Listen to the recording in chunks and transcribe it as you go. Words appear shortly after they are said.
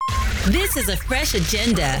This is a fresh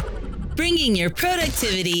agenda, bringing your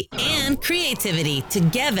productivity and creativity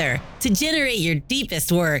together to generate your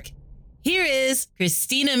deepest work. Here is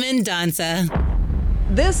Christina Mendonça.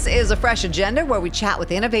 This is a fresh agenda where we chat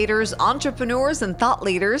with innovators, entrepreneurs, and thought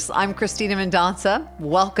leaders. I'm Christina Mendonça.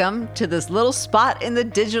 Welcome to this little spot in the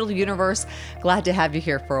digital universe. Glad to have you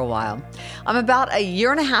here for a while. I'm about a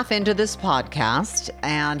year and a half into this podcast,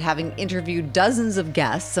 and having interviewed dozens of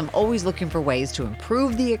guests, I'm always looking for ways to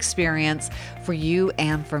improve the experience for you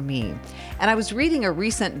and for me. And I was reading a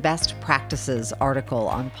recent best practices article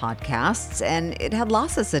on podcasts, and it had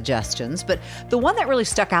lots of suggestions, but the one that really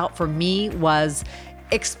stuck out for me was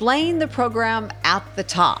explain the program at the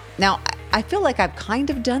top. Now, I feel like I've kind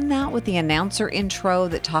of done that with the announcer intro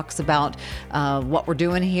that talks about what we're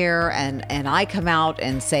doing here, and I come out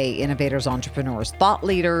and say innovators, entrepreneurs, thought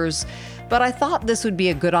leaders. But I thought this would be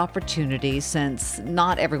a good opportunity, since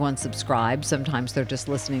not everyone subscribes. Sometimes they're just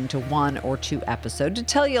listening to one or two episodes, to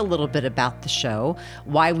tell you a little bit about the show,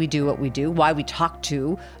 why we do what we do, why we talk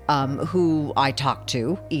to who I talk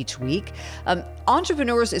to each week.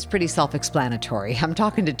 Entrepreneurs is pretty self-explanatory. I'm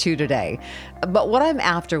talking to two today. But what I'm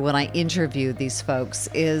after when I interview these folks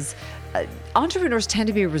is entrepreneurs tend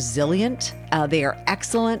to be resilient. They are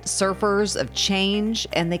excellent surfers of change,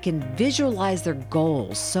 and they can visualize their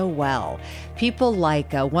goals so well. People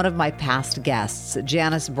like one of my past guests,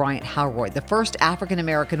 Janice Bryant Howroyd, the first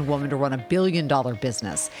African-American woman to run $1 billion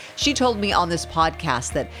business. She told me on this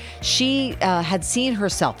podcast that she had seen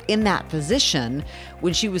herself in that position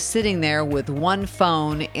when she was sitting there with one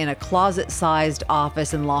phone in a closet-sized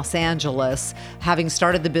office in Los Angeles, having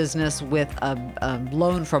started the business with a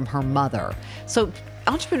loan from her mother. So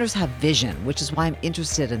entrepreneurs have vision, which is why I'm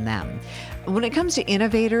interested in them. When it comes to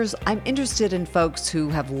innovators, I'm interested in folks who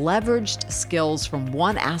have leveraged skills from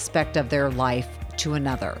one aspect of their life to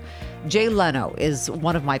another. Jay Leno is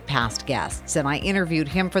one of my past guests, and I interviewed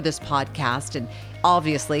him for this podcast, and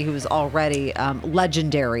obviously he was already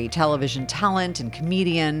legendary television talent and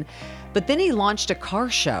comedian. But then he launched a car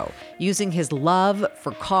show using his love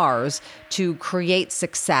for cars to create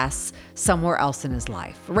success somewhere else in his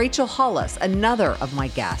life. Rachel Hollis, another of my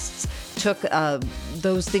guests, took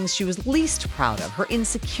those things she was least proud of, her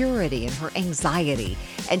insecurity and her anxiety,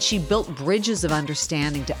 and she built bridges of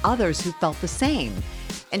understanding to others who felt the same.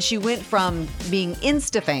 And she went from being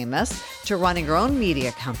Insta-famous to running her own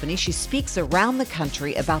media company. She speaks around the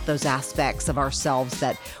country about those aspects of ourselves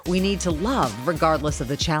that we need to love regardless of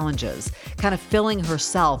the challenges, kind of filling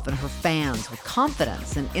herself and her fans with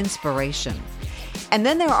confidence and inspiration. And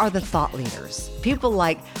then there are the thought leaders, people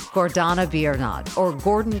like Gordana Biernad or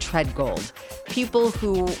Gordon Treadgold, people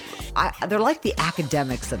who, they're like the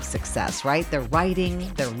academics of success, right? Their writing,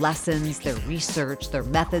 their lessons, their research, their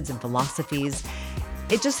methods and philosophies.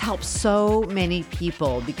 It just helps so many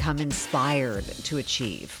people become inspired to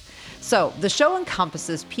achieve. So the show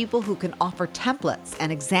encompasses people who can offer templates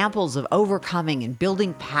and examples of overcoming and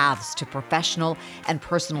building paths to professional and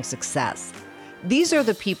personal success. These are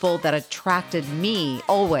the people that attracted me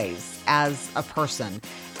always as a person,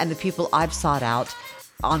 and the people I've sought out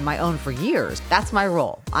on my own for years. That's my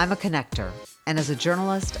role. I'm a connector. And as a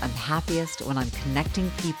journalist, I'm happiest when I'm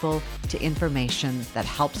connecting people to information that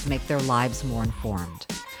helps make their lives more informed.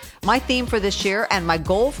 My theme for this year and my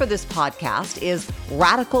goal for this podcast is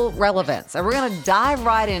radical relevance. And we're going to dive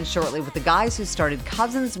right in shortly with the guys who started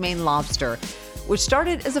Cousins Maine Lobster, which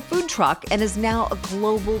started as a food truck and is now a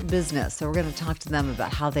global business. So we're going to talk to them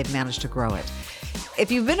about how they've managed to grow it.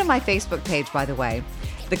 If you've been to my Facebook page, by the way,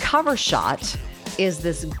 the cover shot is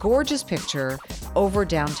this gorgeous picture over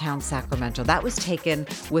downtown Sacramento. That was taken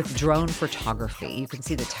with drone photography. You can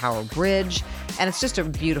see the Tower Bridge, and it's just a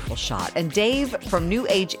beautiful shot. And Dave from New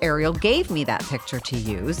Age Aerial gave me that picture to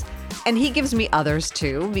use, and he gives me others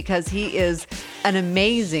too, because he is an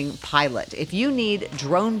amazing pilot. If you need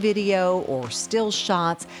drone video or still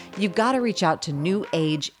shots, you've got to reach out to New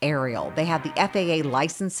Age Aerial. They have the FAA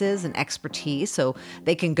licenses and expertise, so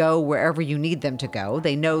they can go wherever you need them to go.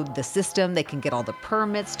 They know the system. They can get all the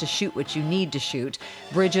permits to shoot what you need to shoot,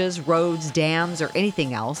 bridges, roads, dams, or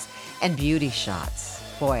anything else, and beauty shots.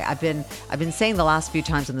 Boy, I've been saying the last few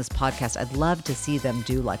times on this podcast, I'd love to see them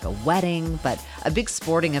do like a wedding, but a big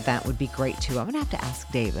sporting event would be great too. I'm going to have to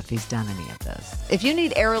ask Dave if he's done any of this. If you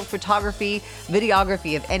need aerial photography,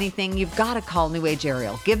 videography of anything, you've got to call New Age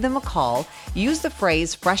Aerial. Give them a call. Use the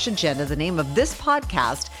phrase Fresh Agenda, the name of this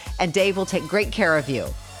podcast, and Dave will take great care of you.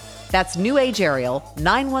 That's New Age Aerial,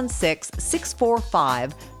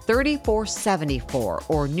 916-645 3474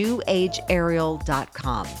 or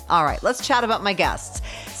newageaerial.com. All right, let's chat about my guests.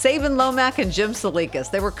 Sabin Lomack and Jim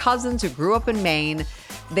Salikas. They were cousins who grew up in Maine.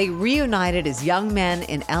 They reunited as young men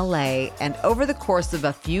in LA, and over the course of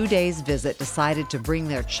a few days' visit, decided to bring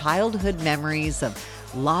their childhood memories of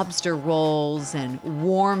lobster rolls and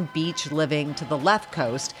warm beach living to the left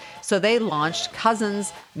coast. So they launched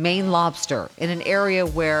Cousins Maine Lobster in an area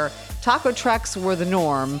where taco trucks were the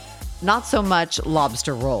norm, not so much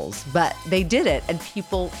lobster rolls, but they did it and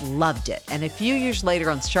people loved it. And a few years later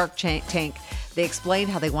on Shark Tank, they explained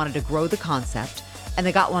how they wanted to grow the concept, and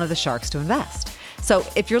they got one of the sharks to invest. So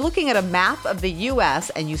if you're looking at a map of the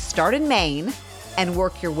U.S. and you start in Maine and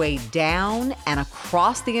work your way down and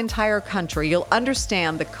across the entire country, you'll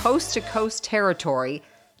understand the coast-to-coast territory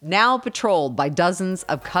now patrolled by dozens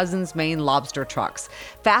of Cousins Maine lobster trucks.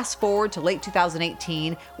 Fast forward to late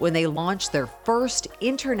 2018 when they launched their first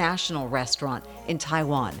international restaurant in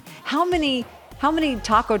Taiwan. How many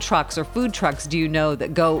taco trucks or food trucks do you know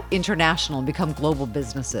that go international and become global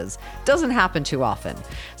businesses? Doesn't happen too often.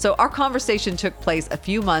 So our conversation took place a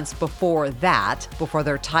few months before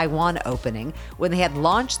their Taiwan opening, when they had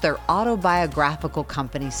launched their autobiographical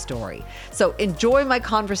company story. So enjoy my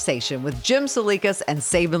conversation with Jim Salikas and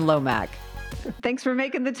Sabin Lomack. Thanks for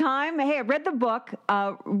making the time. Hey, I read the book.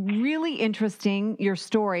 Really interesting, your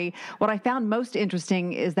story. What I found most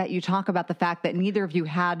interesting is that you talk about the fact that neither of you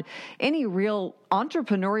had any real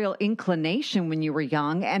entrepreneurial inclination when you were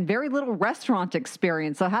young and very little restaurant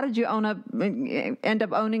experience. So how did you end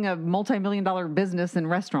up owning a multi-million-dollar business in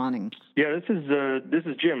restauranting? Yeah, this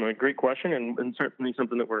is Jim. A great question, and certainly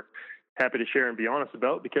something that we're happy to share and be honest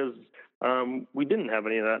about, because we didn't have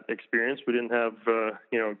any of that experience. We didn't have,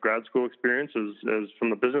 grad school experience as from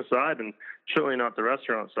the business side, and certainly not the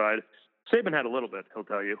restaurant side. Sabin had a little bit, he'll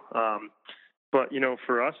tell you. But,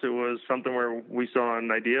 for us, it was something where we saw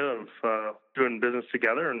an idea of doing business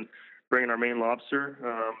together and bringing our Maine lobster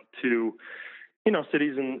to,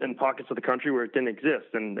 cities and pockets of the country where it didn't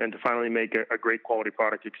exist, and to finally make a great quality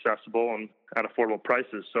product accessible and at affordable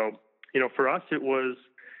prices. So, for us, it was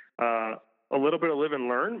a little bit of live and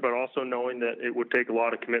learn, but also knowing that it would take a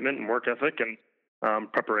lot of commitment and work ethic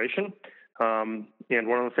and preparation. And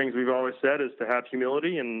one of the things we've always said is to have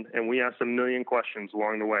humility, and we asked a million questions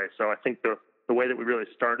along the way. So I think the way that we really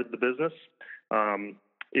started the business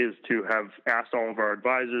is to have asked all of our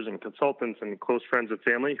advisors and consultants and close friends and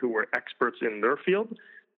family who were experts in their field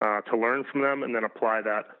to learn from them and then apply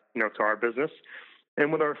that, to our business.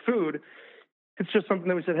 And with our food, it's just something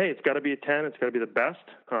that we said, hey, it's got to be a 10. It's got to be the best.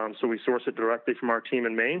 So we source it directly from our team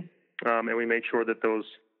in Maine, and we make sure that those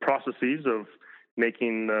processes of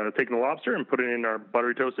taking the lobster and putting it in our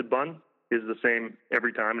buttery toasted bun is the same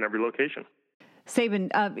every time in every location. Sabin,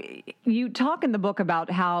 you talk in the book about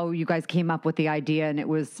how you guys came up with the idea, and it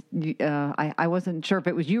was, I wasn't sure if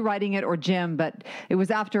it was you writing it or Jim, but it was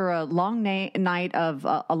after a long night of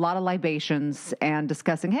a lot of libations and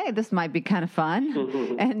discussing, hey, this might be kind of fun.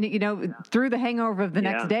 Mm-hmm. And, through the hangover of the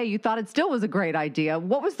next day, you thought it still was a great idea.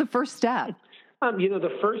 What was the first step?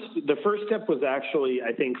 The first step was actually,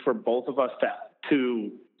 I think, for both of us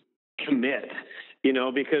to commit.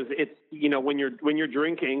 Because it's, when you're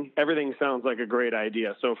drinking, everything sounds like a great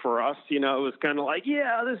idea. So for us, it was kind of like,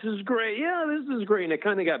 yeah, this is great. Yeah, this is great. And it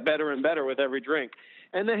kind of got better and better with every drink.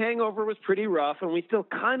 And the hangover was pretty rough, and we still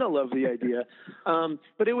kind of love the idea.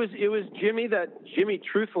 But it was Jimmy,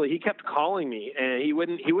 truthfully, he kept calling me, and he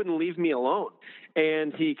wouldn't leave me alone.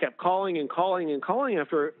 And he kept calling and calling and calling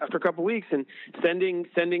after a couple of weeks, and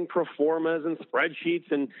sending pro formas and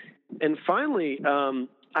spreadsheets. And finally,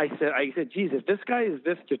 I said, geez, if this guy is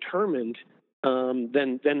this determined,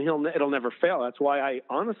 then it'll never fail. That's why I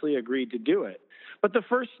honestly agreed to do it. But the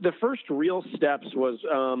first real steps was,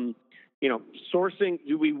 sourcing.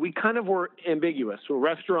 We kind of were ambiguous, a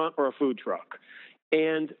restaurant or a food truck.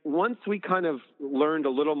 And once we kind of learned a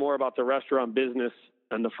little more about the restaurant business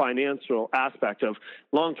and the financial aspect of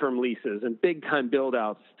long-term leases and big-time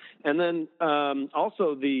build-outs, and then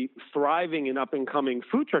also the thriving and up-and-coming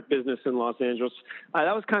food truck business in Los Angeles,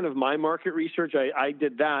 that was kind of my market research. I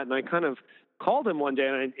did that, and I kind of called him one day,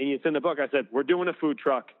 and it's in the book. I said, we're doing a food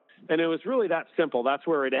truck. And it was really that simple. That's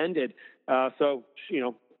where it ended. So,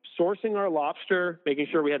 sourcing our lobster, making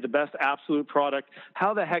sure we had the best absolute product.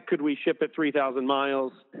 How the heck could we ship it 3,000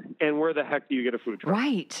 miles? And where the heck do you get a food truck?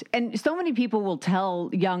 Right. And so many people will tell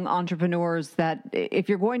young entrepreneurs that if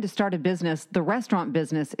you're going to start a business, the restaurant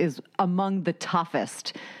business is among the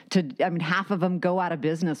toughest. Half of them go out of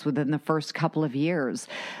business within the first couple of years.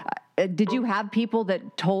 Did you have people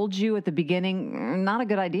that told you at the beginning, not a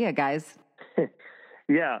good idea, guys?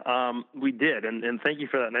 We did, and thank you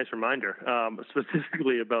for that nice reminder,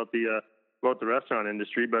 specifically about the restaurant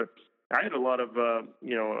industry. But I had a lot of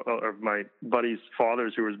of my buddies'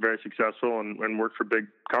 fathers who were very successful and worked for big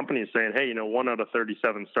companies saying, hey, 1 out of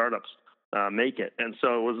 37 startups make it, and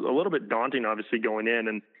so it was a little bit daunting, obviously, going in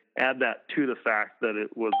and add that to the fact that it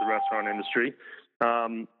was the restaurant industry.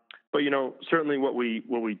 But certainly what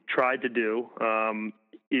we tried to do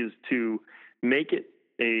is to make it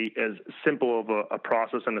as simple of a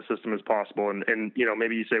process and a system as possible. And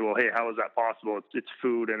maybe you say, well, hey, how is that possible? It's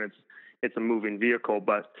food and it's a moving vehicle.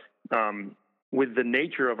 But with the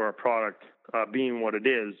nature of our product being what it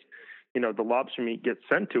is, the lobster meat gets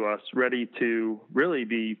sent to us ready to really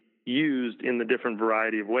be used in the different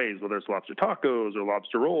variety of ways, whether it's lobster tacos or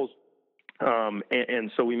lobster rolls.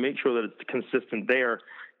 And so we make sure that it's consistent there.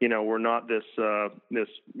 We're not this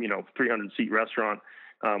 300-seat restaurant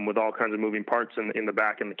with all kinds of moving parts in the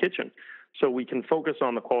back in the kitchen. So we can focus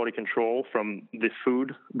on the quality control from the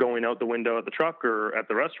food going out the window at the truck or at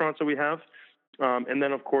the restaurants that we have. And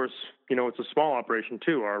then, of course, it's a small operation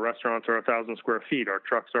too. Our restaurants are 1,000 square feet. Our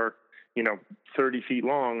trucks are, 30 feet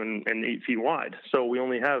long and 8 feet wide. So we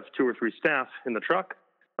only have 2 or 3 staff in the truck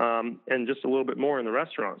and just a little bit more in the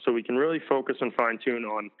restaurant. So we can really focus and fine tune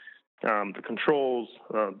on the controls,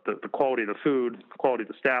 the quality of the food, the quality of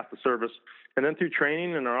the staff, the service. And then through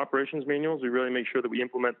training and our operations manuals, we really make sure that we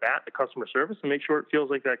implement that, the customer service, and make sure it feels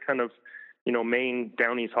like that kind of, Maine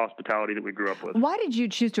down east hospitality that we grew up with. Why did you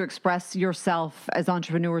choose to express yourself as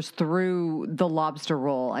entrepreneurs through the lobster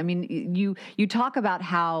roll? I mean, you talk about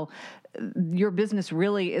how your business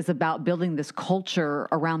really is about building this culture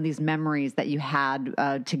around these memories that you had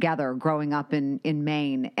together growing up in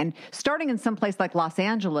Maine, and starting in some place like Los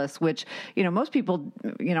Angeles, which, most people,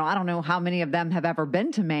 I don't know how many of them have ever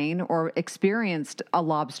been to Maine or experienced a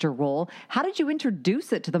lobster roll. How did you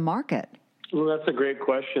introduce it to the market? Well, that's a great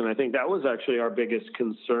question. I think that was actually our biggest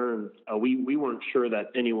concern. We weren't sure that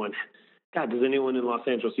does anyone in Los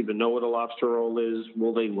Angeles even know what a lobster roll is?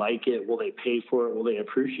 Will they like it? Will they pay for it? Will they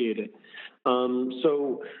appreciate it?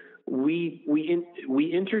 So we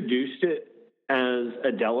introduced it as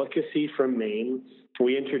a delicacy from Maine.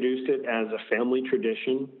 We introduced it as a family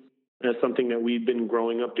tradition, as something that we've been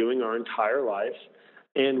growing up doing our entire lives.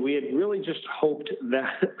 And we had really just hoped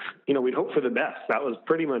that, we'd hope for the best. That was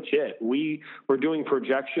pretty much it. We were doing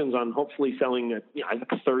projections on hopefully selling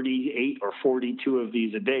 38 or 42 of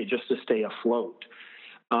these a day just to stay afloat.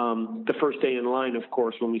 The first day in line, of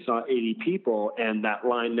course, when we saw 80 people and that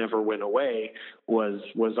line never went away was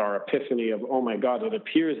our epiphany of, oh my God, it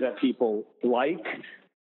appears that people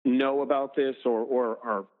know about this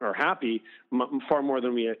or are happy far more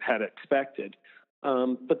than we had expected.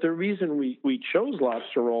 But the reason we chose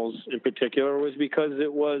lobster rolls in particular was because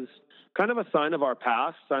it was kind of a sign of our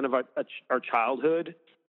past, sign of our childhood,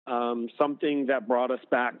 something that brought us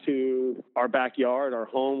back to our backyard, our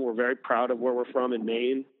home. We're very proud of where we're from in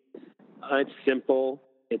Maine. It's simple.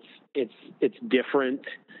 It's different.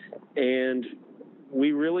 And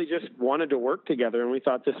we really just wanted to work together, and we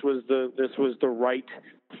thought this was the right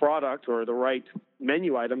product or the right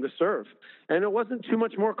menu item to serve. And it wasn't too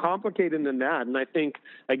much more complicated than that. And I think,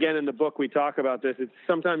 again, in the book, we talk about this. It's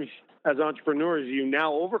sometimes as entrepreneurs, you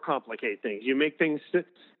now overcomplicate things. You make things,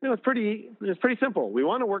 it's pretty simple. We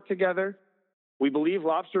want to work together. We believe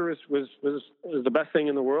lobster was the best thing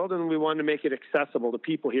in the world, and we wanted to make it accessible to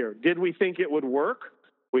people here. Did we think it would work?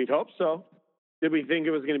 We'd hope so. Did we think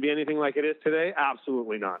it was going to be anything like it is today?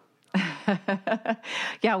 Absolutely not.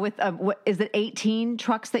 Yeah, with is it 18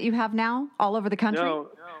 trucks that you have now all over the country? No,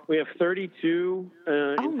 we have 32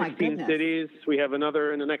 in 16 cities. We have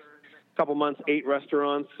another in the next couple months, 8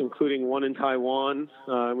 restaurants, including one in Taiwan.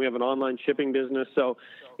 We have an online shipping business, so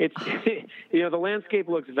it's the landscape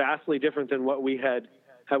looks vastly different than what we had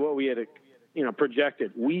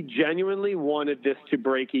projected. We genuinely wanted this to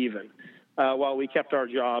break even while we kept our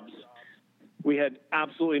jobs. We had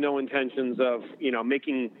absolutely no intentions of,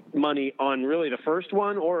 making money on really the first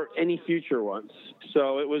one or any future ones.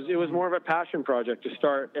 So it was more of a passion project to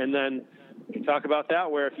start. And then you talk about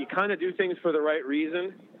that, where if you kind of do things for the right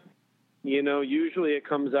reason, usually it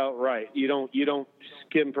comes out right. You don't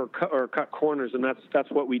skimp or cut corners. And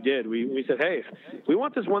that's what we did. We said, hey, if we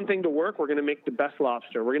want this one thing to work, we're going to make the best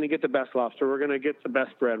lobster. We're going to get the best lobster. We're going to get the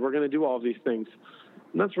best bread. We're going to do all of these things.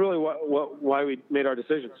 And that's really why we made our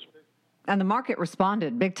decisions. And the market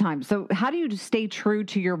responded big time. So how do you stay true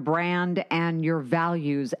to your brand and your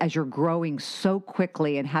values as you're growing so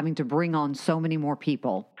quickly and having to bring on so many more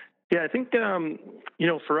people? Yeah, I think,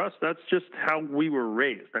 for us, that's just how we were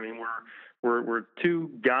raised. I mean, we're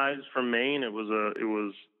 2 guys from Maine. It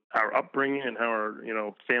was our upbringing and how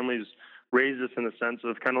our, families raised us in the sense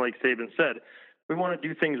of, kind of like Sabin said, we want to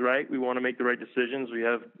do things right. We want to make the right decisions. We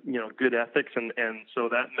have, good ethics. And so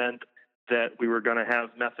that meant that we were going to have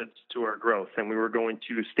methods to our growth, and we were going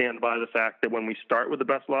to stand by the fact that when we start with the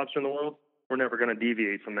best lobster in the world, we're never going to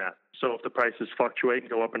deviate from that. So if the prices fluctuate and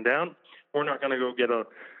go up and down, we're not going to go get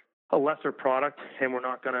a lesser product, and we're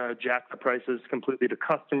not going to jack the prices completely to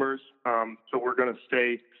customers. So we're going to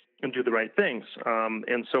stay and do the right things.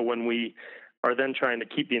 And so when we are then trying to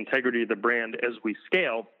keep the integrity of the brand as we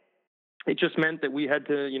scale, it just meant that we had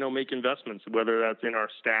to, make investments, whether that's in our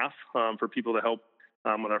staff, for people to help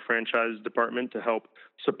with our franchise department, to help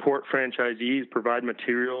support franchisees, provide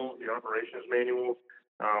material, the operations manuals,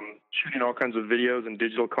 shooting all kinds of videos and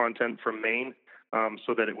digital content from Maine,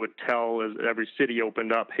 so that it would tell as every city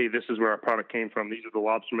opened up, hey, this is where our product came from. These are the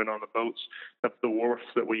lobstermen on the boats, that's the wharfs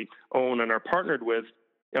that we own and are partnered with,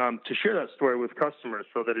 to share that story with customers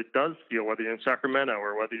so that it does feel, whether you're in Sacramento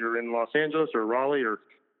or whether you're in Los Angeles or Raleigh or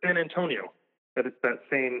San Antonio, that it's that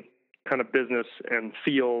same kind of business and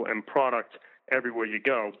feel and product everywhere you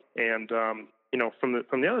go. And,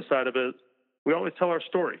 from the other side of it, we always tell our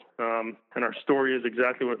story. And our story is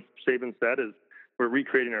exactly what Sabin said, is we're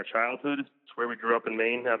recreating our childhood. It's where we grew up in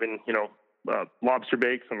Maine, having, lobster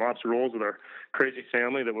bakes and lobster rolls with our crazy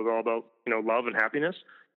family that was all about, love and happiness.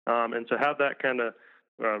 And to have that kind of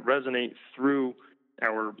resonate through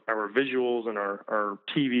our visuals and our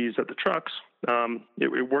TVs at the trucks,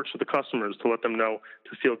 it works with the customers to let them know,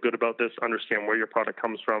 to feel good about this, understand where your product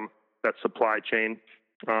comes from, that supply chain,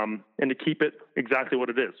 and to keep it exactly what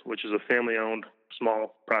it is, which is a family-owned,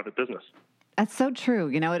 small, private business. That's so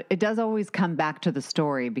true. It does always come back to the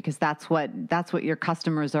story, because that's what your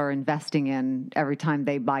customers are investing in every time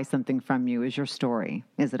they buy something from you, is your story,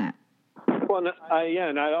 isn't it? Well,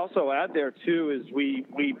 and I'd also add there, too, is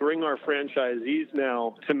we bring our franchisees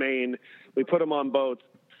now to Maine. We put them on boats.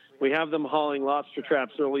 We have them hauling lobster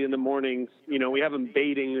traps early in the mornings. We have them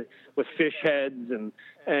baiting with fish heads,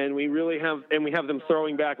 and we have them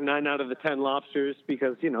throwing back 9 out of the 10 lobsters,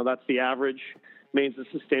 because, that's the average. Maine's a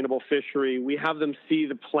sustainable fishery. We have them see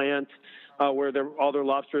the plant where all their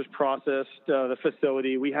lobster is processed, the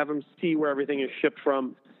facility. We have them see where everything is shipped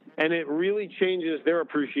from. And it really changes their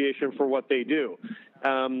appreciation for what they do.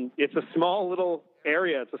 It's a small little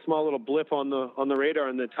area. It's a small little blip on the radar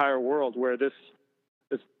in the entire world where this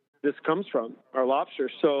comes from, our lobster.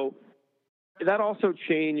 So that also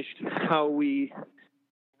changed how we,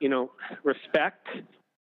 respect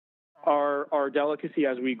our delicacy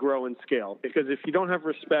as we grow and scale. Because if you don't have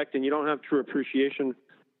respect and you don't have true appreciation,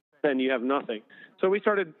 then you have nothing. So we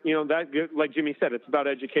started, like Jimmy said, it's about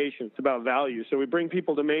education. It's about value. So we bring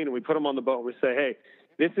people to Maine and we put them on the boat and we say, hey,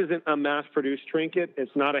 this isn't a mass-produced trinket.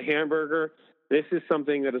 It's not a hamburger. This is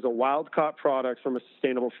something that is a wild-caught product from a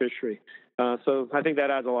sustainable fishery. So I think that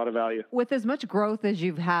adds a lot of value. With as much growth as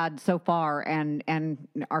you've had so far and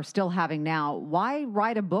are still having now, why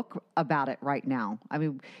write a book about it right now? I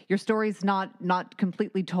mean, your story's not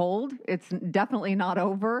completely told. It's definitely not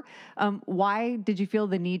over. Why did you feel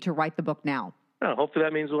the need to write the book now? Oh, hopefully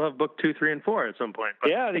that means we'll have book 2, 3, and 4 at some point.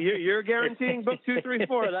 Yeah, you're guaranteeing book 2, 3,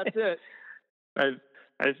 4. That's it.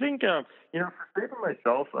 I think, for Sabin and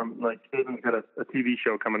myself, Sabin's got a TV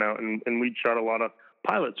show coming out, and we shot a lot of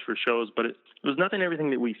pilots for shows, but it was nothing, everything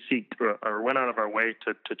that we seeked or went out of our way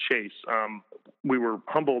to chase. We were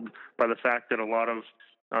humbled by the fact that a lot of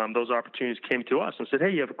those opportunities came to us and said, hey,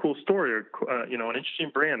 you have a cool story or, an interesting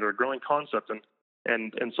brand or a growing concept.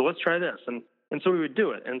 And so let's try this. And so we would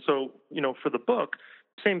do it. And so, for the book,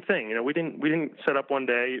 same thing. We didn't set up one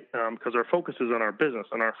day, because our focus is on our business,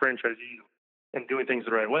 on our franchisees and doing things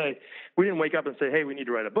the right way. We didn't wake up and say, hey, we need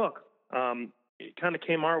to write a book. It kind of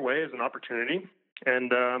came our way as an opportunity.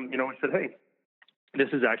 And, we said, hey, this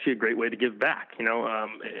is actually a great way to give back, and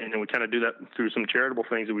we kind of do that through some charitable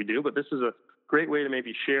things that we do. But this is a great way to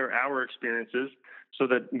maybe share our experiences so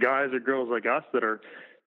that guys or girls like us that are,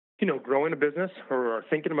 growing a business or are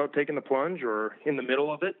thinking about taking the plunge or in the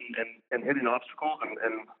middle of it and hitting obstacles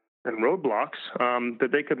and roadblocks,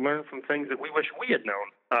 that they could learn from things that we wish we had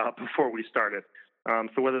known before we started.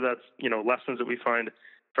 So whether that's, lessons that we find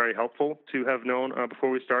very helpful to have known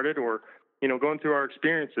before we started, or going through our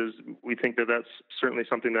experiences, we think that that's certainly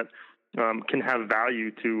something that can have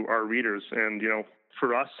value to our readers. And,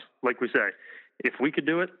 for us, like we say, if we could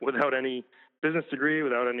do it without any business degree,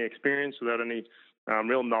 without any experience, without any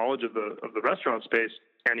real knowledge of the restaurant space,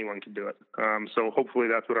 anyone can do it. So hopefully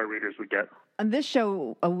that's what our readers would get. On this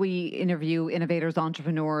show, we interview innovators,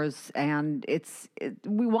 entrepreneurs, and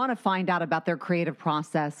we want to find out about their creative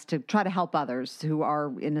process to try to help others who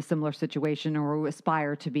are in a similar situation or who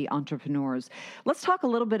aspire to be entrepreneurs. Let's talk a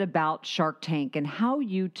little bit about Shark Tank and how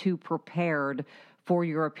you two prepared for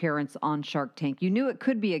your appearance on Shark Tank. You knew it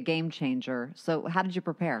could be a game changer. So how did you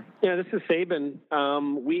prepare? Yeah, this is Sabin.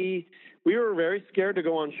 We were very scared to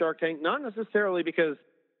go on Shark Tank, not necessarily because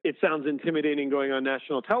it sounds intimidating going on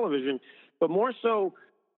national television, but more so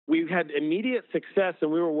we had immediate success,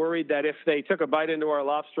 and we were worried that if they took a bite into our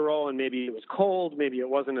lobster roll and maybe it was cold, maybe it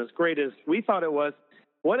wasn't as great as we thought it was,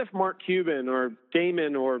 what if Mark Cuban or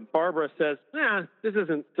Damon or Barbara says, this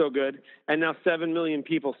isn't so good, and now 7 million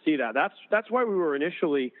people see that? That's why we were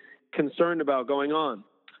initially concerned about going on.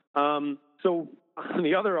 So on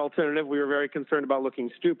the other alternative, we were very concerned about looking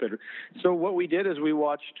stupid. So what we did is we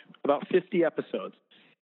watched about 50 episodes.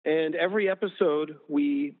 And every episode,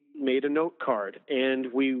 we made a note card,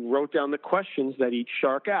 and we wrote down the questions that each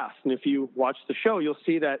shark asked. And if you watch the show, you'll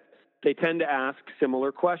see that they tend to ask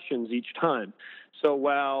similar questions each time. So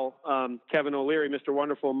while Kevin O'Leary, Mr.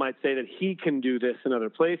 Wonderful, might say that he can do this in other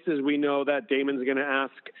places, we know that Damon's going to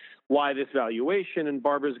ask why this valuation, and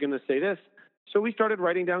Barbara's going to say this. So we started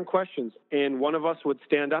writing down questions, and one of us would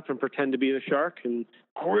stand up and pretend to be the shark and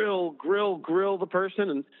grill the person,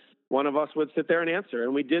 and one of us would sit there and answer.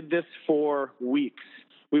 And we did this for weeks.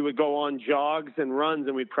 We would go on jogs and runs,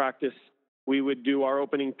 and we'd practice. We would do our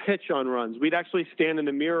opening pitch on runs. We'd actually stand in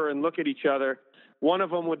the mirror and look at each other. One of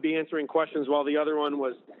them would be answering questions while the other one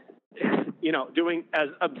was, doing as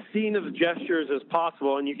obscene of gestures as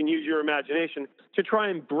possible. And you can use your imagination to try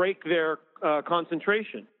and break their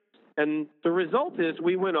concentration. And the result is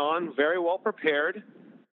we went on very well prepared.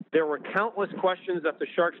 There were countless questions that the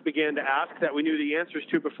sharks began to ask that we knew the answers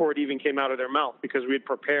to before it even came out of their mouth because we had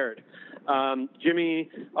prepared. Jimmy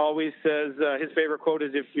always says his favorite quote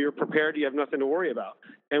is, if you're prepared, you have nothing to worry about.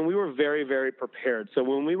 And we were very, very prepared. So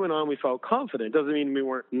when we went on, we felt confident. Doesn't mean we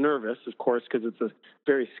weren't nervous, of course, because it's a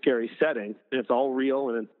very scary setting, and it's all real,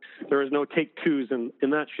 and there is no take twos in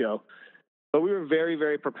that show. But we were very,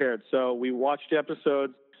 very prepared. So we watched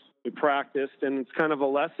episodes. We practiced, and it's kind of a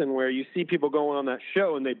lesson where you see people going on that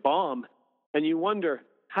show and they bomb, and you wonder,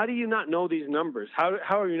 how do you not know these numbers? How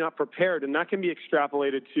are you not prepared? And that can be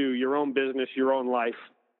extrapolated to your own business, your own life.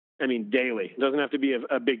 I mean, daily. It doesn't have to be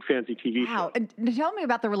a big fancy TV show. Wow. And tell me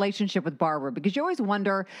about the relationship with Barbara, because you always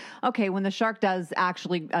wonder, okay, when the shark does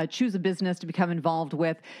actually choose a business to become involved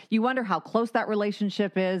with, you wonder how close that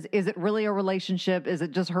relationship is. Is it really a relationship? Is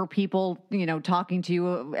it just her people, talking to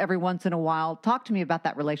you every once in a while? Talk to me about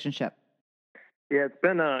that relationship. Yeah, it's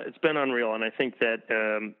been unreal, and I think that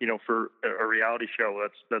for a reality show,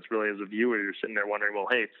 that's really, as a viewer, you're sitting there wondering, well,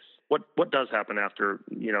 hey, what does happen after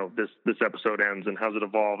this episode ends, and how does it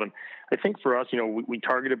evolve? And I think for us, we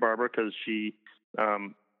targeted Barbara because she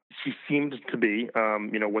seemed to be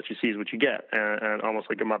what you see is what you get, and almost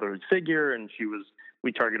like a motherly figure. And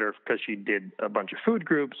we targeted her because she did a bunch of food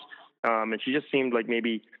groups, and she just seemed like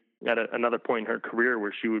maybe at another point in her career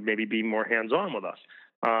where she would maybe be more hands-on with us.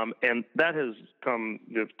 And that has come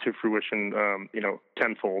to fruition,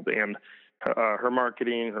 tenfold. And her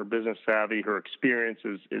marketing, her business savvy, her experience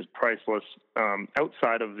is priceless.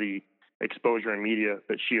 Outside of the exposure and media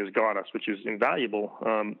that she has got us, which is invaluable,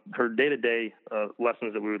 her day-to-day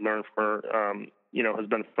lessons that we would learn from her, has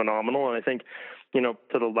been phenomenal. And I think, to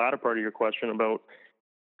the latter part of your question about,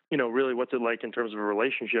 really what's it like in terms of a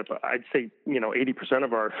relationship, I'd say, 80%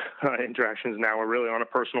 of our interactions now are really on a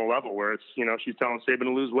personal level, where it's, she's telling Sabin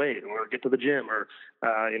to lose weight or get to the gym or,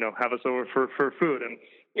 have us over for food. And,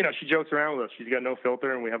 she jokes around with us. She's got no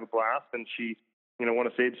filter, and we have a blast. And she, one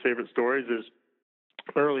of Sabin's favorite stories is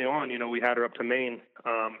early on, we had her up to Maine,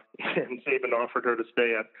 and Sabin offered her to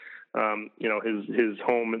stay at, his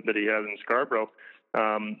home that he has in Scarborough,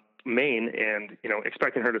 Maine, and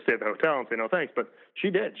expecting her to stay at the hotel and say no thanks, but she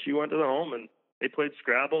did. She went to the home, and they played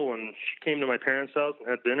Scrabble, and she came to my parents' house and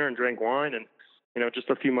had dinner and drank wine. And just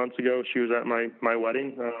a few months ago, she was at my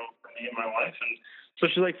wedding for me and my wife, and so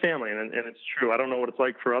she's like family. And it's true. I don't know what it's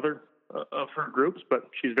like for other of her groups, but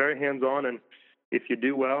she's very hands-on. And if you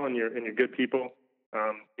do well and you're good people,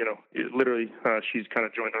 literally, she's kind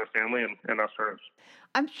of joined our family and us hers.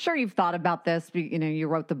 I'm sure you've thought about this. You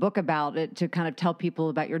wrote the book about it to kind of tell people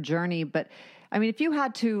about your journey. But I mean, if you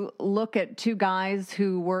had to look at two guys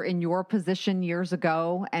who were in your position years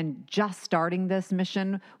ago and just starting this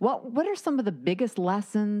mission, what are some of the biggest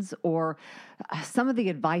lessons or some of the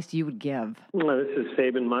advice you would give? Well, this is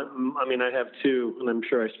Sabin. I have two, and I'm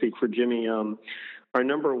sure I speak for Jimmy. Our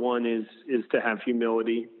number one is to have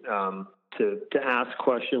humility. to ask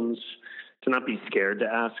questions, to not be scared to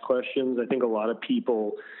ask questions. I think a lot of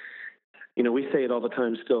people, we say it all the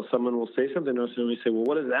time still. Someone will say something to us and we say, well,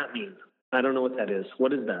 what does that mean? I don't know what that is.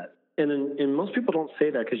 What is that? And most people don't say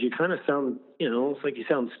that because you kind of sound, it's like you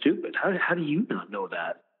sound stupid. How do you not know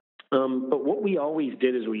that? But what we always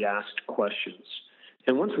did is we asked questions.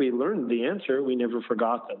 And once we learned the answer, we never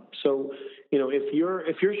forgot them. So, if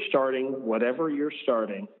you're starting, whatever you're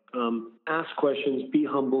starting, ask questions, be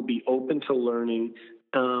humble, be open to learning.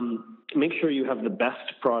 Make sure you have the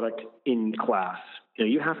best product in class.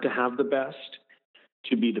 You have to have the best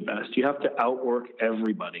to be the best. You have to outwork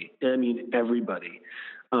everybody. I mean, everybody.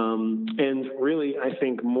 And really, I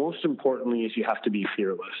think most importantly is you have to be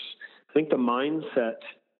fearless. I think the mindset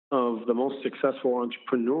of the most successful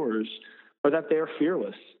entrepreneurs are that they are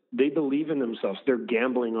fearless. They believe in themselves. They're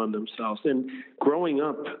gambling on themselves. And growing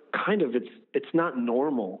up, it's not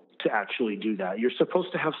normal to actually do that. You're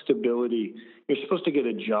supposed to have stability. You're supposed to get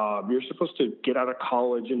a job. You're supposed to get out of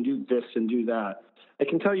college and do this and do that. I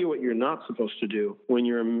can tell you what you're not supposed to do when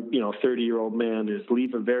you're a 30-year-old man is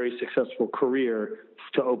leave a very successful career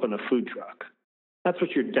to open a food truck. That's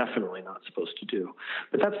what you're definitely not supposed to do.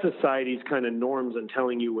 But that's society's kind of norms and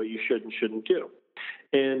telling you what you should and shouldn't do.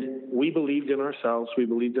 And we believed in ourselves, we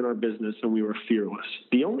believed in our business, and we were fearless.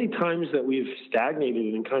 The only times that we've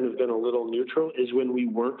stagnated and kind of been a little neutral is when we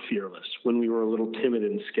weren't fearless, when we were a little timid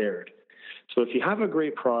and scared. So if you have a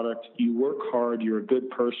great product, you work hard, you're a good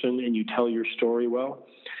person, and you tell your story well,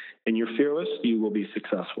 and you're fearless, you will be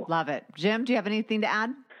successful. Love it. Jim, do you have anything to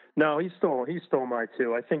add? No, he stole mine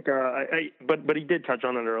too. I think, but he did touch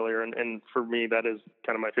on it earlier, and for me, that is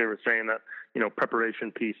kind of my favorite saying, that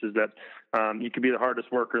preparation piece is that you can be the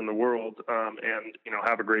hardest worker in the world, and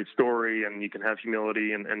have a great story, and you can have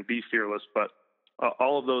humility and be fearless, but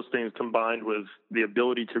all of those things combined with the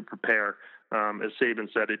ability to prepare. As Sabin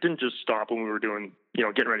said, it didn't just stop when we were doing,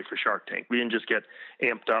 getting ready for Shark Tank. We didn't just get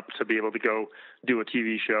amped up to be able to go do a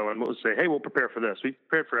TV show and we'll say, hey, we'll prepare for this. We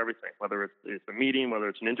prepared for everything, whether it's a meeting, whether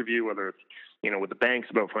it's an interview, whether it's, with the banks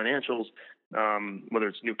about financials, whether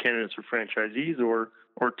it's new candidates or franchisees or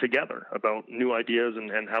together about new ideas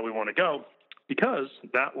and how we want to go, because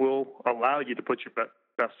that will allow you to put your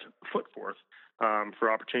best foot forth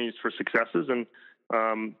for opportunities for successes. And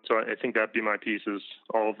so I think that'd be my piece, is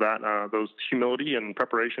all of that, those humility and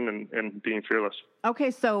preparation and being fearless.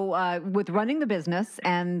 Okay, so with running the business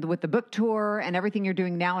and with the book tour and everything you're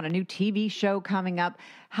doing now and a new TV show coming up,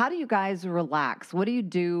 how do you guys relax? What do you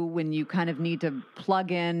do when you kind of need to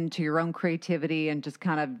plug in to your own creativity and just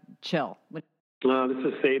kind of chill? This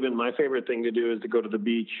is Sabin. My favorite thing to do is to go to the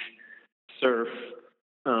beach, surf,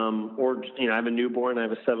 or I have a newborn. I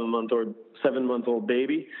have a 7-month-old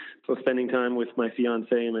baby. So spending time with my fiance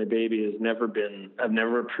and my baby I've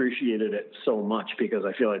never appreciated it so much, because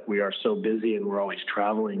I feel like we are so busy and we're always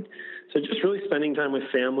traveling. So just really spending time with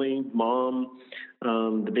family, mom,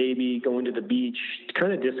 the baby, going to the beach,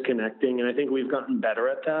 kind of disconnecting. And I think we've gotten better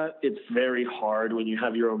at that. It's very hard when you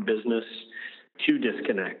have your own business to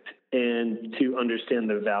disconnect and to understand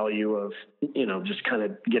the value of, just kind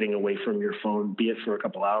of getting away from your phone, be it for a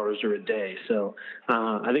couple hours or a day. So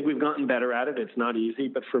I think we've gotten better at it. It's not easy,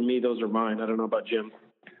 but for me, those are mine. I don't know about Jim.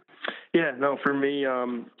 Yeah, no, for me,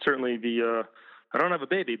 certainly I don't have a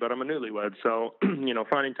baby, but I'm a newlywed. So,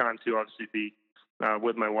 finding time to obviously be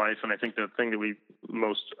with my wife. And I think the thing that we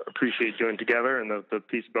most appreciate doing together, and the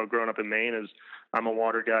piece about growing up in Maine, is I'm a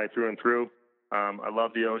water guy through and through. I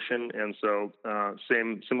love the ocean, and so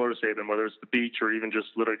similar to Sabin, whether it's the beach or even just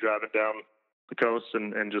literally driving down the coast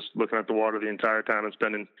and just looking at the water the entire time and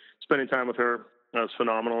spending time with her, was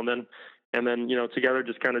phenomenal. And then together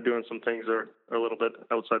just kind of doing some things that are a little bit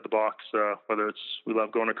outside the box. Whether it's, we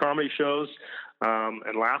love going to comedy shows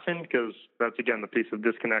and laughing, because that's again the piece of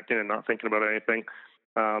disconnecting and not thinking about anything.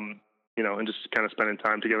 And just kind of spending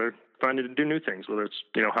time together, finding to do new things, whether it's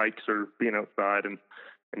hikes or being outside and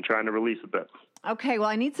trying to release a bit. Okay, well,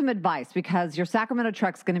 I need some advice, because your Sacramento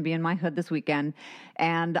truck's going to be in my hood this weekend,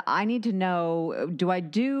 and I need to know,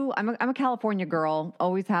 I'm a California girl,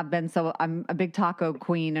 always have been, so I'm a big taco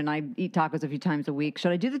queen, and I eat tacos a few times a week.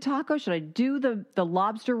 Should I do the taco? Should I do the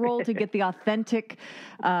lobster roll to get the authentic,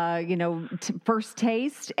 first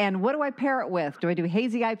taste? And what do I pair it with? Do I do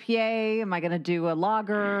hazy IPA? Am I going to do a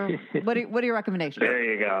lager? What are your recommendations? There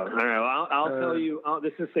you go. All right, well, I'll tell you,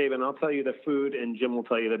 this is Sabin, I'll tell you the food, and Jim will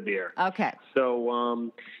tell you the beer. Okay. So,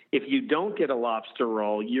 if you don't get a lobster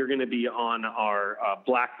roll, you're going to be on our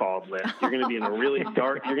blackballed list. You're going to be in a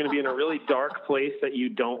really dark place that you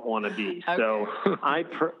don't want to be. Okay. So I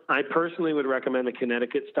personally would recommend the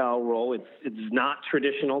Connecticut style roll. It's not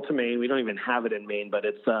traditional to Maine. We don't even have it in Maine, but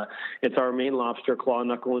it's our Maine lobster claw,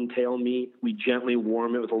 knuckle, and tail meat. We gently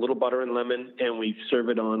warm it with a little butter and lemon, and we serve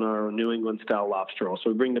it on our New England style lobster roll. So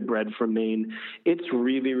we bring the bread from Maine. It's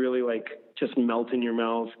really, really like just melt in your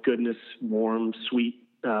mouth, goodness, warm, sweet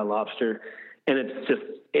lobster. And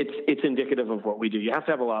it's indicative of what we do. You have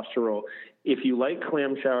to have a lobster roll. If you like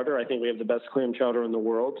clam chowder, I think we have the best clam chowder in the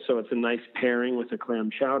world. So it's a nice pairing with a clam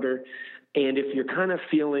chowder. And if you're kind of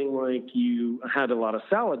feeling like you had a lot of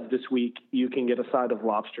salads this week, you can get a side of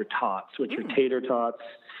lobster tots, which are tater tots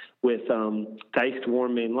with diced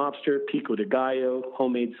warm Maine lobster, pico de gallo,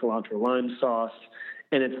 homemade cilantro lime sauce.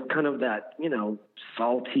 And it's kind of that,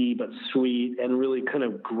 salty but sweet and really kind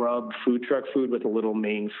of grub food truck food with a little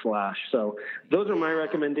Maine flash. So those are my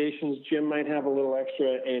recommendations. Jim might have a little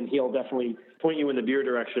extra, and he'll definitely point you in the beer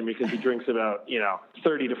direction because he drinks about,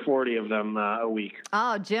 30 to 40 of them a week.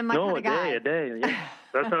 Oh, Jim, my kind of guy. A day. Yeah.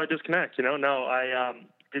 That's how I disconnect.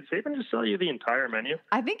 Did Sabin just sell you the entire menu?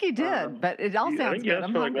 I think he did, but it all sounds good.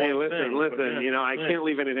 Hey, listen, I can't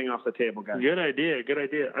leave anything off the table, guys. Good idea.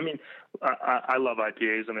 I mean, I love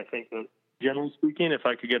IPAs, and I think that generally speaking, if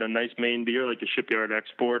I could get a nice Maine beer like a Shipyard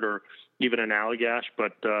Export or even an Allagash,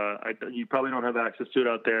 but you probably don't have access to it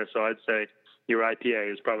out there, so I'd say your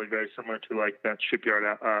IPA is probably very similar to like that Shipyard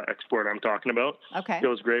Export I'm talking about. Okay. It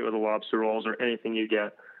goes great with the lobster rolls or anything you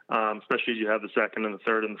get, especially as you have the second and the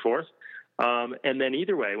third and the fourth. And then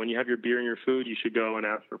either way, when you have your beer and your food, you should go and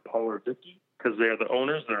ask for Paul or Vicky because they're the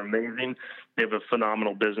owners. They're amazing. They have a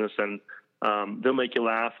phenomenal business, and they'll make you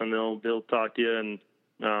laugh, and they'll talk to you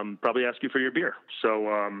and probably ask you for your beer.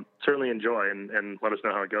 So certainly enjoy and let us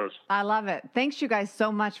know how it goes. I love it. Thanks you guys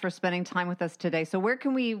so much for spending time with us today. So where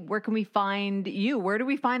can we find you? Where do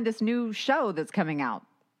we find this new show that's coming out?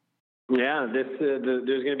 Yeah, there's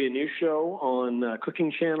going to be a new show on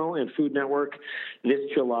Cooking Channel and Food Network this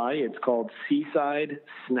July. It's called Seaside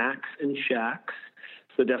Snacks and Shacks.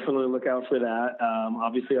 So definitely look out for that.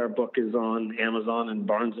 Obviously, our book is on Amazon and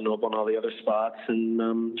Barnes & Noble and all the other spots. And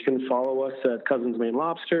you can follow us at Cousins Maine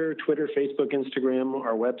Lobster, Twitter, Facebook, Instagram,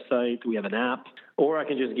 our website. We have an app. Or I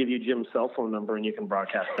can just give you Jim's cell phone number, and you can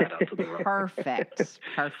broadcast that out to the world. Perfect.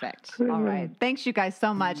 All right. Thanks, you guys,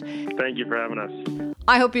 so much. Thank you for having us.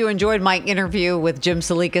 I hope you enjoyed my interview with Jim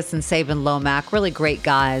Salikas and Sabin Lomack. Really great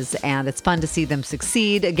guys, and it's fun to see them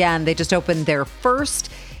succeed. Again, they just opened their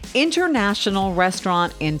first international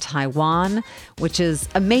restaurant in Taiwan, which is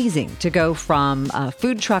amazing to go from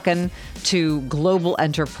food trucking to global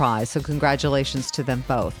enterprise. So congratulations to them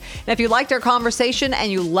both. Now, if you liked our conversation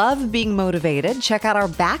and you love being motivated, check out our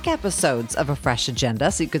back episodes of A Fresh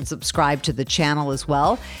Agenda so you can subscribe to the channel as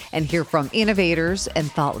well and hear from innovators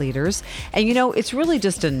and thought leaders. And it's really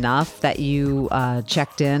just enough that you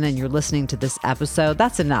checked in and you're listening to this episode.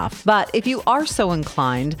 That's enough. But if you are so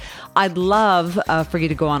inclined, I'd love for you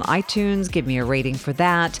to go on iTunes, give me a rating for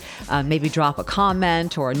that, maybe drop a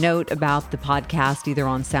comment or a note about the podcast either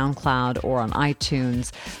on SoundCloud or on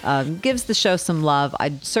iTunes. Gives the show some love.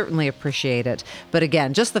 I'd certainly appreciate it. But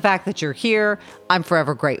again, just the fact that you're here, I'm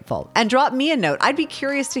forever grateful. And drop me a note. I'd be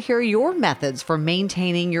curious to hear your methods for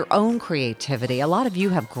maintaining your own creativity. A lot of you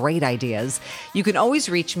have great ideas. You can always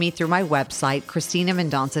reach me through my website,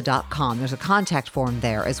 ChristinaMendonca.com. There's a contact form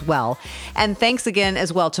there as well. And thanks again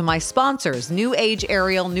as well to my sponsors, New Age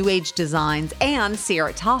Aerial, New Age Designs, and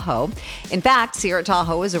Sierra Tahoe. In fact, Sierra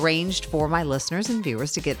Tahoe has arranged for my listeners and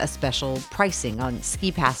viewers to get a special pricing on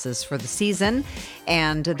ski passes for the season.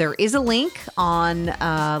 And there is a link on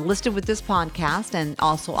listed with this podcast and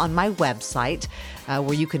also on my website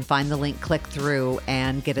where you can find the link, click through,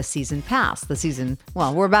 and get a season pass.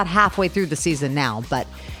 We're about halfway through the season now, but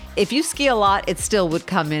if you ski a lot, it still would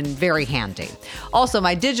come in very handy. Also,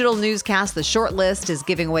 my digital newscast, The Short List, is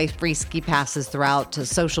giving away free ski passes throughout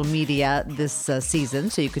social media this season.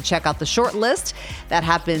 So you can check out The Short List. That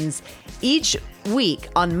happens each week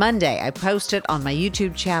on Monday. I post it on my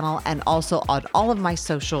YouTube channel and also on all of my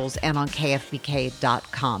socials and on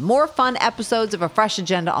kfbk.com. More fun episodes of A Fresh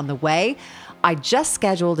Agenda on the way. I just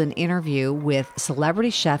scheduled an interview with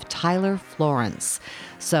celebrity chef Tyler Florence.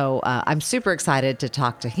 So I'm super excited to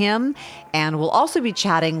talk to him. And we'll also be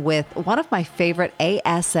chatting with one of my favorite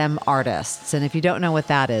ASM artists. And if you don't know what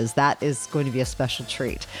that is going to be a special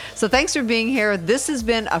treat. So thanks for being here. This has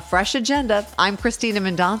been A Fresh Agenda. I'm Christina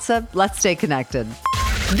Mendonca. Let's stay connected.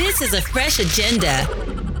 This is A Fresh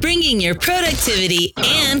Agenda, bringing your productivity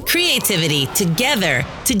and creativity together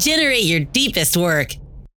to generate your deepest work.